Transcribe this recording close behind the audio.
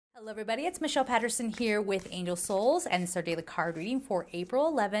Hello everybody, it's Michelle Patterson here with Angel Souls, and it's our daily card reading for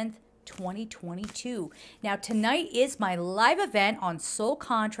April 11th, 2022. Now tonight is my live event on soul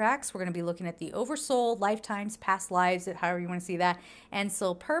contracts. We're going to be looking at the oversoul, lifetimes, past lives, however you want to see that, and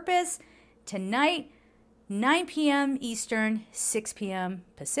soul purpose. Tonight, 9 p.m. Eastern, 6 p.m.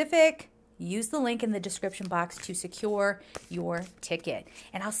 Pacific. Use the link in the description box to secure your ticket.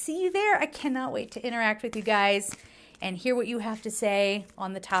 And I'll see you there. I cannot wait to interact with you guys and hear what you have to say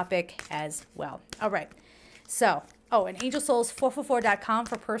on the topic as well. All right. So, and angelsouls444.com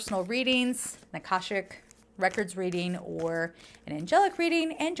for personal readings, an Akashic Records reading, or an angelic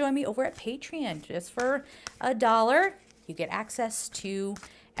reading. And join me over at Patreon. Just for $1, you get access to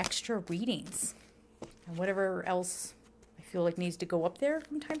extra readings. And whatever else I feel like needs to go up there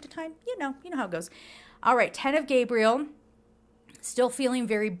from time to time. You know how it goes. All right, 10 of Gabriel. Still feeling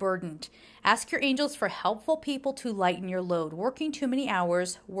very burdened. Ask your angels for helpful people to lighten your load. Working too many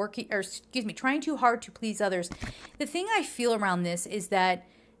hours, trying too hard to please others. The thing I feel around this is that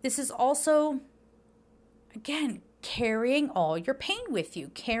this is also, again, carrying all your pain with you,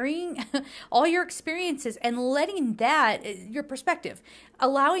 carrying all your experiences and letting that, your perspective,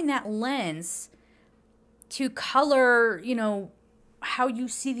 allowing that lens to color, how you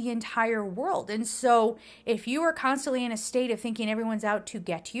see the entire world. And so if you are constantly in a state of thinking everyone's out to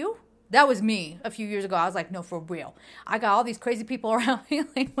get you, that was me a few years ago. I was like, no, for real. I got all these crazy people around me.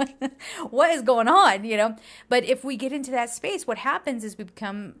 Like, what is going on, But if we get into that space, what happens is we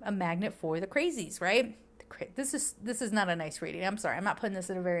become a magnet for the crazies, right? This is not a nice reading. I'm sorry. I'm not putting this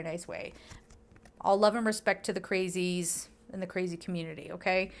in a very nice way. All love and respect to the crazies and the crazy community,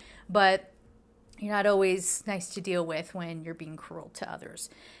 okay? But you're not always nice to deal with when you're being cruel to others.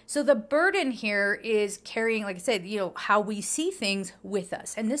 So the burden here is carrying, like I said, how we see things with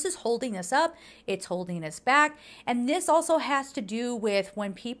us. And this is holding us up. It's holding us back. And this also has to do with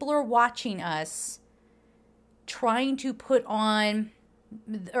when people are watching us trying to put on,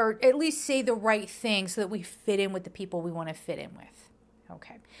 or at least say the right thing so that we fit in with the people we want to fit in with.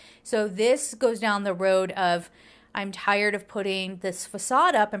 Okay. So this goes down the road of, I'm tired of putting this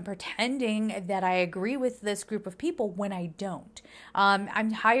facade up and pretending that I agree with this group of people when I don't.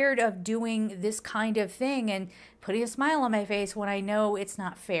 I'm tired of doing this kind of thing and putting a smile on my face when I know it's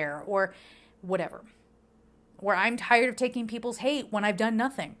not fair, or whatever. Or I'm tired of taking people's hate when I've done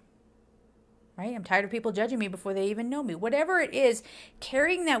nothing. Right? I'm tired of people judging me before they even know me. Whatever it is,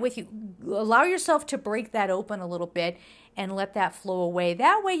 carrying that with you, allow yourself to break that open a little bit and let that flow away.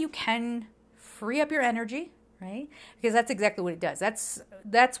 That way you can free up your energy. Right? Because that's exactly what it does.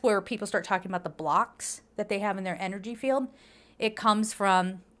 That's where people start talking about the blocks that they have in their energy field. It comes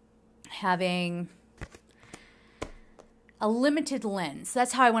from having a limited lens.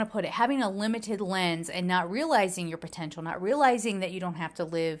 That's how I want to put it. Having a limited lens and not realizing your potential, not realizing that you don't have to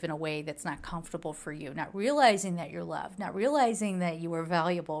live in a way that's not comfortable for you, not realizing that you're loved, not realizing that you are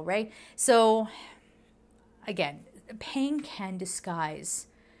valuable, right? So, again, pain can disguise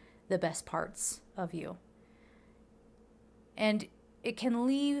the best parts of you. And it can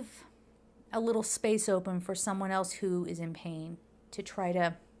leave a little space open for someone else who is in pain to try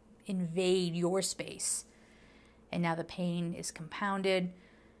to invade your space. And now the pain is compounded.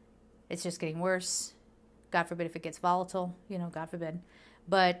 It's just getting worse. God forbid if it gets volatile, God forbid.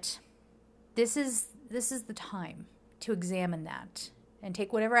 But this is the time to examine that and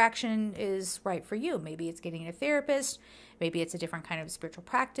take whatever action is right for you. Maybe it's getting a therapist. Maybe it's a different kind of spiritual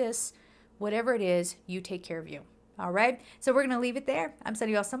practice. Whatever it is, you take care of you. All right, so we're going to leave it there. I'm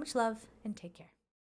sending you all so much love, and take care.